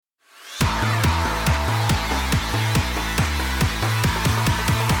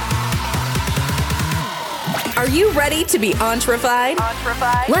you ready to be entrefied?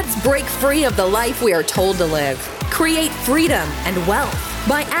 Let's break free of the life we are told to live. Create freedom and wealth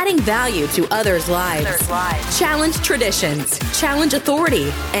by adding value to others' lives. Challenge traditions, challenge authority,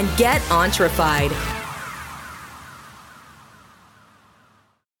 and get entrefied.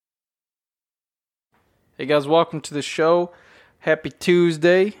 Hey guys, welcome to the show. Happy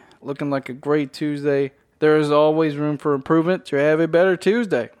Tuesday. Looking like a great Tuesday. There is always room for improvement to have a better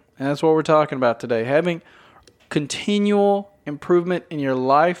Tuesday. And that's what we're talking about today. Having continual improvement in your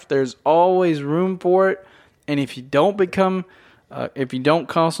life. There's always room for it. And if you don't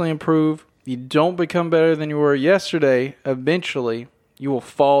constantly improve, you don't become better than you were yesterday, eventually you will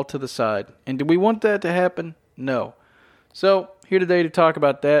fall to the side. And do we want that to happen? No. So, here today to talk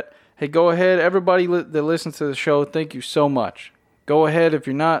about that. Hey, go ahead, everybody that listens to the show, thank you so much. Go ahead, if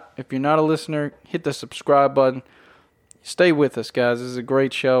you're not a listener, hit the subscribe button. Stay with us, guys. This is a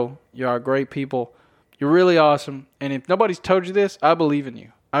great show. You are great people. You're really awesome. And if nobody's told you this, I believe in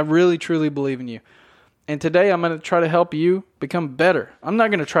you. I really, truly believe in you. And today I'm going to try to help you become better. I'm not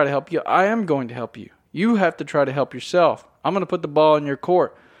going to try to help you. I am going to help you. You have to try to help yourself. I'm going to put the ball in your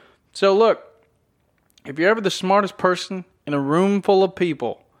court. So look, if you're ever the smartest person in a room full of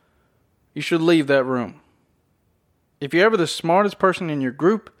people, you should leave that room. If you're ever the smartest person in your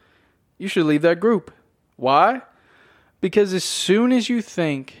group, you should leave that group. Why? Because as soon as you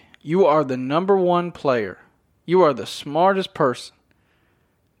think you are the number one player, you are the smartest person,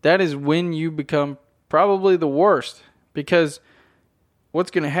 that is when you become probably the worst. Because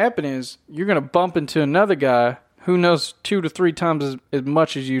what's going to happen is you're going to bump into another guy who knows 2 to 3 times as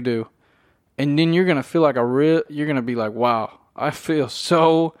much as you do. And then you're going to feel like you're going to be like, wow, I feel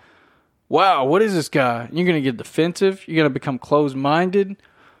so... Wow, what is this guy? You're going to get defensive. You're going to become closed-minded.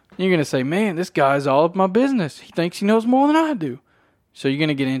 You're going to say, man, this guy's all of my business. He thinks he knows more than I do. So you're going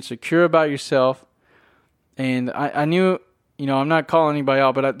to get insecure about yourself. And I knew, I'm not calling anybody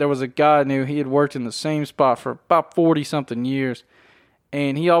out, but there was a guy I knew. He had worked in the same spot for about 40-something years.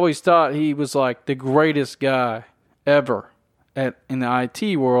 And he always thought he was like the greatest guy ever in the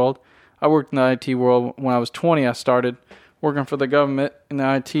IT world. I worked in the IT world when I was 20. I started working for the government in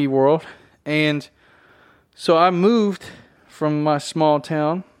the IT world. And so I moved from my small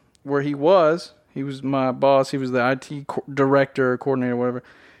town where he was my boss. He was the IT director or coordinator, whatever.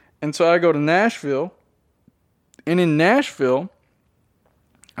 And so I go to Nashville. And in Nashville,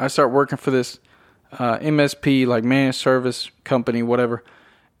 I start working for this MSP, like managed service company, whatever.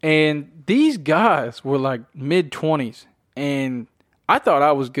 And these guys were like mid-20s. And I thought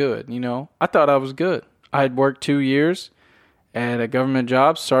I was good, I thought I was good. I had worked 2 years at a government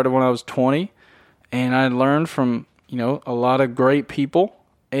job, started when I was 20, and I learned from, a lot of great people,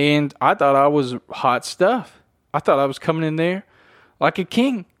 and I thought I was hot stuff. I thought I was coming in there like a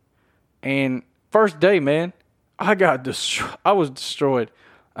king. And first day, man, I was destroyed.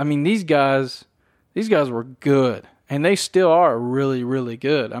 I mean, these guys were good, and they still are really, really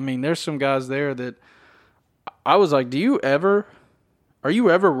good. I mean, there's some guys there that I was like, are you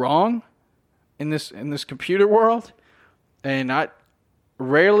ever wrong in this computer world? And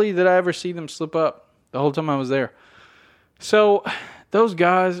rarely did I ever see them slip up the whole time I was there. So those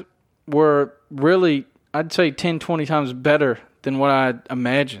guys were really, I'd say 10, 20 times better than what I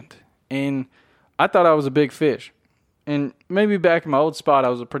imagined. And I thought I was a big fish. And maybe back in my old spot, I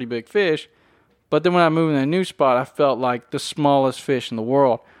was a pretty big fish. But then when I moved in a new spot, I felt like the smallest fish in the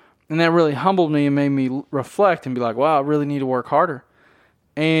world. And that really humbled me and made me reflect and be like, wow, I really need to work harder.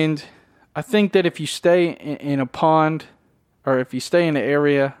 And I think that if you stay in a pond, or if you stay in an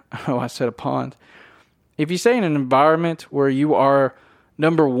area, I said a pond. If you stay in an environment where you are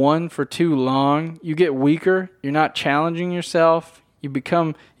number one for too long, you get weaker. You're not challenging yourself. You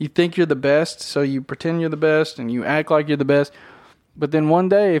think you're the best, so you pretend you're the best and you act like you're the best. But then one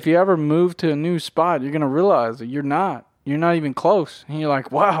day, if you ever move to a new spot, you're going to realize that you're not. You're not even close. And you're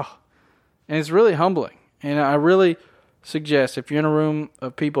like, wow. And it's really humbling. And I really suggest if you're in a room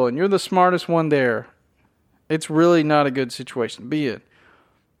of people and you're the smartest one there, it's really not a good situation to be in.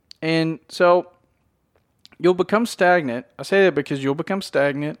 And so you'll become stagnant. I say that because you'll become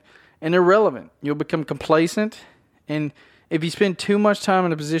stagnant and irrelevant. You'll become complacent. And if you spend too much time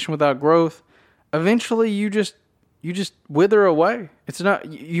in a position without growth, eventually you just wither away.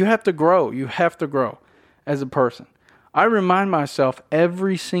 You have to grow. You have to grow as a person. I remind myself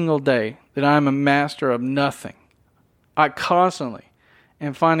every single day that I'm a master of nothing. I constantly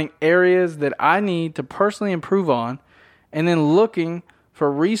am finding areas that I need to personally improve on and then looking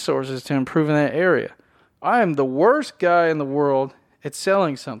for resources to improve in that area. I am the worst guy in the world at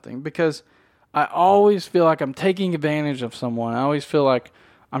selling something because I always feel like I'm taking advantage of someone. I always feel like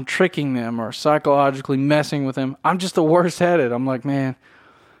I'm tricking them or psychologically messing with them. I'm just the worst at it. I'm like, man.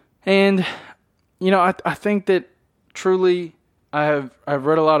 And, I think that truly I've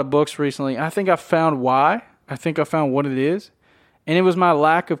read a lot of books recently. I think I found why. I think I found what it is. And it was my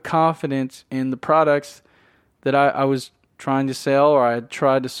lack of confidence in the products that I was trying to sell or I had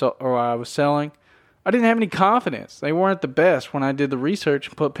tried to sell or I was selling. I didn't have any confidence. They weren't the best. When I did the research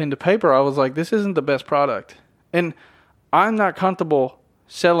and put pen to paper, I was like, this isn't the best product. And I'm not comfortable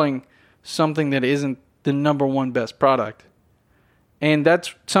selling something that isn't the number one best product. And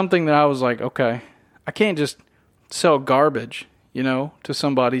that's something that I was like, okay, I can't just sell garbage, to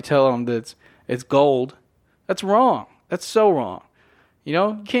somebody, tell them that it's gold. That's wrong. That's so wrong.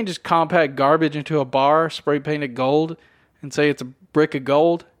 You can't just compact garbage into a bar, spray paint it gold, and say it's a brick of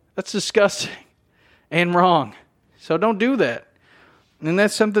gold. That's disgusting and wrong. So don't do that. And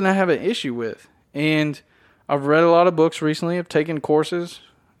that's something I have an issue with. And I've read a lot of books recently. I've taken courses.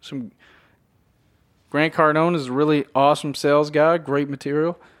 Grant Cardone is a really awesome sales guy, great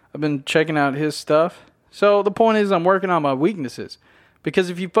material. I've been checking out his stuff. So the point is I'm working on my weaknesses. Because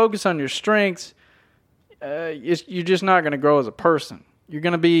if you focus on your strengths, you're just not going to grow as a person. You're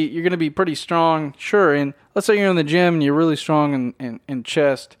going to be pretty strong, sure. And let's say you're in the gym and you're really strong in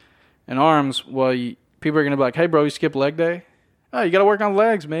chest and arms. Well, people are going to be like, hey, bro, you skip leg day? Oh, you got to work on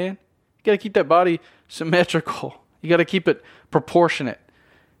legs, man. You got to keep that body symmetrical. You got to keep it proportionate.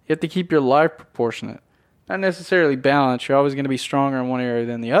 You have to keep your life proportionate. Not necessarily balanced. You're always going to be stronger in one area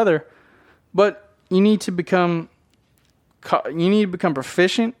than the other. But you need to become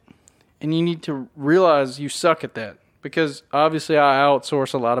proficient, and you need to realize you suck at that. Because obviously I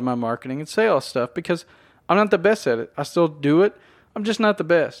outsource a lot of my marketing and sales stuff because I'm not the best at it. I still do it. I'm just not the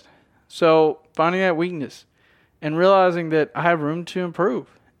best. So finding that weakness and realizing that I have room to improve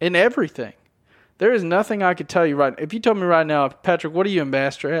in everything. There is nothing I could tell you right now. If you told me right now, Patrick, what are you a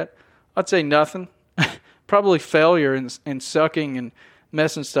master at? I'd say nothing. Probably failure and sucking and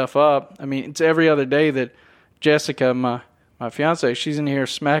messing stuff up. I mean, it's every other day that Jessica, my fiance, she's in here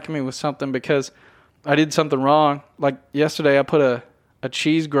smacking me with something because I did something wrong. Like yesterday, I put a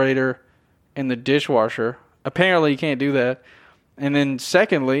cheese grater in the dishwasher. Apparently, you can't do that. And then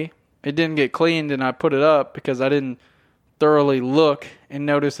secondly, it didn't get cleaned, and I put it up because I didn't thoroughly look and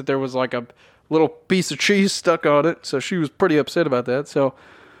notice that there was like a little piece of cheese stuck on it. So she was pretty upset about that. So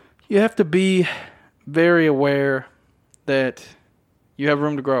you have to be very aware that you have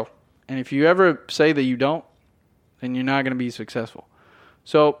room to grow. And if you ever say that you don't, then you're not going to be successful.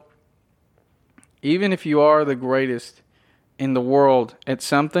 So even if you are the greatest in the world at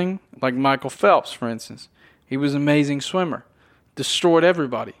something, like Michael Phelps, for instance, he was an amazing swimmer, destroyed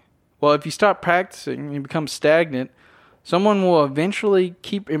everybody. Well, if you stop practicing and you become stagnant, someone will eventually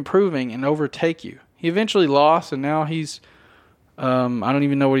keep improving and overtake you. He eventually lost, and now he's, I don't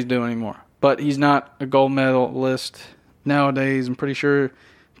even know what he's doing anymore. But he's not a gold medalist nowadays. I'm pretty sure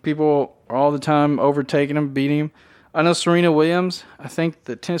people are all the time overtaking him, beating him. I know Serena Williams, I think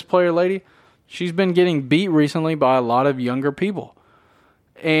the tennis player lady, she's been getting beat recently by a lot of younger people.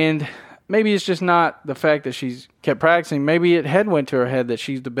 And maybe it's just not the fact that she's kept practicing. Maybe it had went to her head that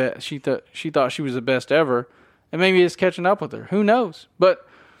she's the best. She thought she was the best ever. And maybe it's catching up with her. Who knows? But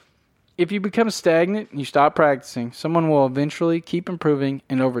if you become stagnant and you stop practicing, someone will eventually keep improving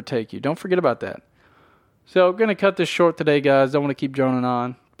and overtake you. Don't forget about that. So I'm going to cut this short today, guys. Don't want to keep droning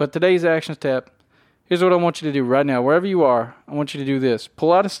on. But today's action step, here's what I want you to do right now. Wherever you are, I want you to do this.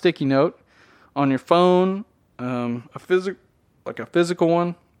 Pull out a sticky note on your phone, a physical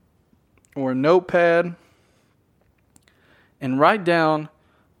one, or a notepad, and write down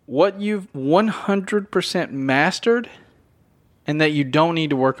what you've 100% mastered and that you don't need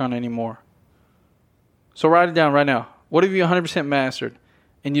to work on anymore. So write it down right now. What have you 100% mastered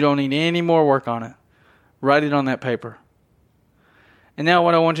and you don't need any more work on it? Write it on that paper. And now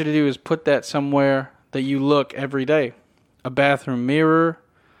what I want you to do is put that somewhere that you look every day. A bathroom mirror,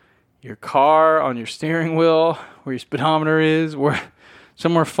 your car, on your steering wheel, where your speedometer is, where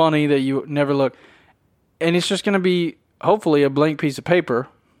somewhere funny that you never look. And it's just going to be, hopefully, a blank piece of paper.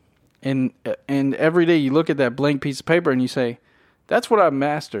 And every day you look at that blank piece of paper and you say, that's what I've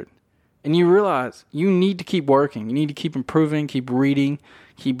mastered. And you realize you need to keep working. You need to keep improving, keep reading,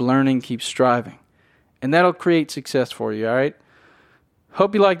 keep learning, keep striving. And that'll create success for you, all right?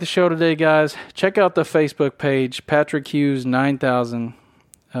 Hope you liked the show today, guys. Check out the Facebook page, Patrick Hughes 9000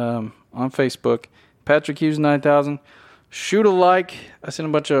 on Facebook. Patrick Hughes 9000. Shoot a like. I sent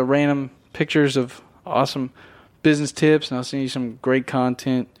a bunch of random pictures of awesome business tips, and I'll send you some great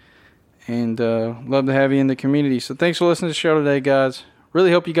content. And love to have you in the community. So thanks for listening to the show today, guys.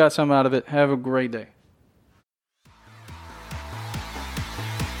 Really hope you got something out of it. Have a great day.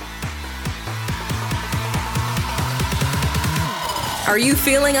 Are you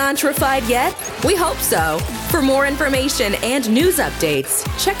feeling entrefied yet? We hope so. For more information and news updates,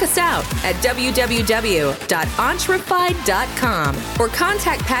 check us out at www.entrefied.com or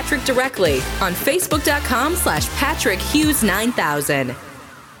contact Patrick directly on facebook.com/PatrickHughes9000.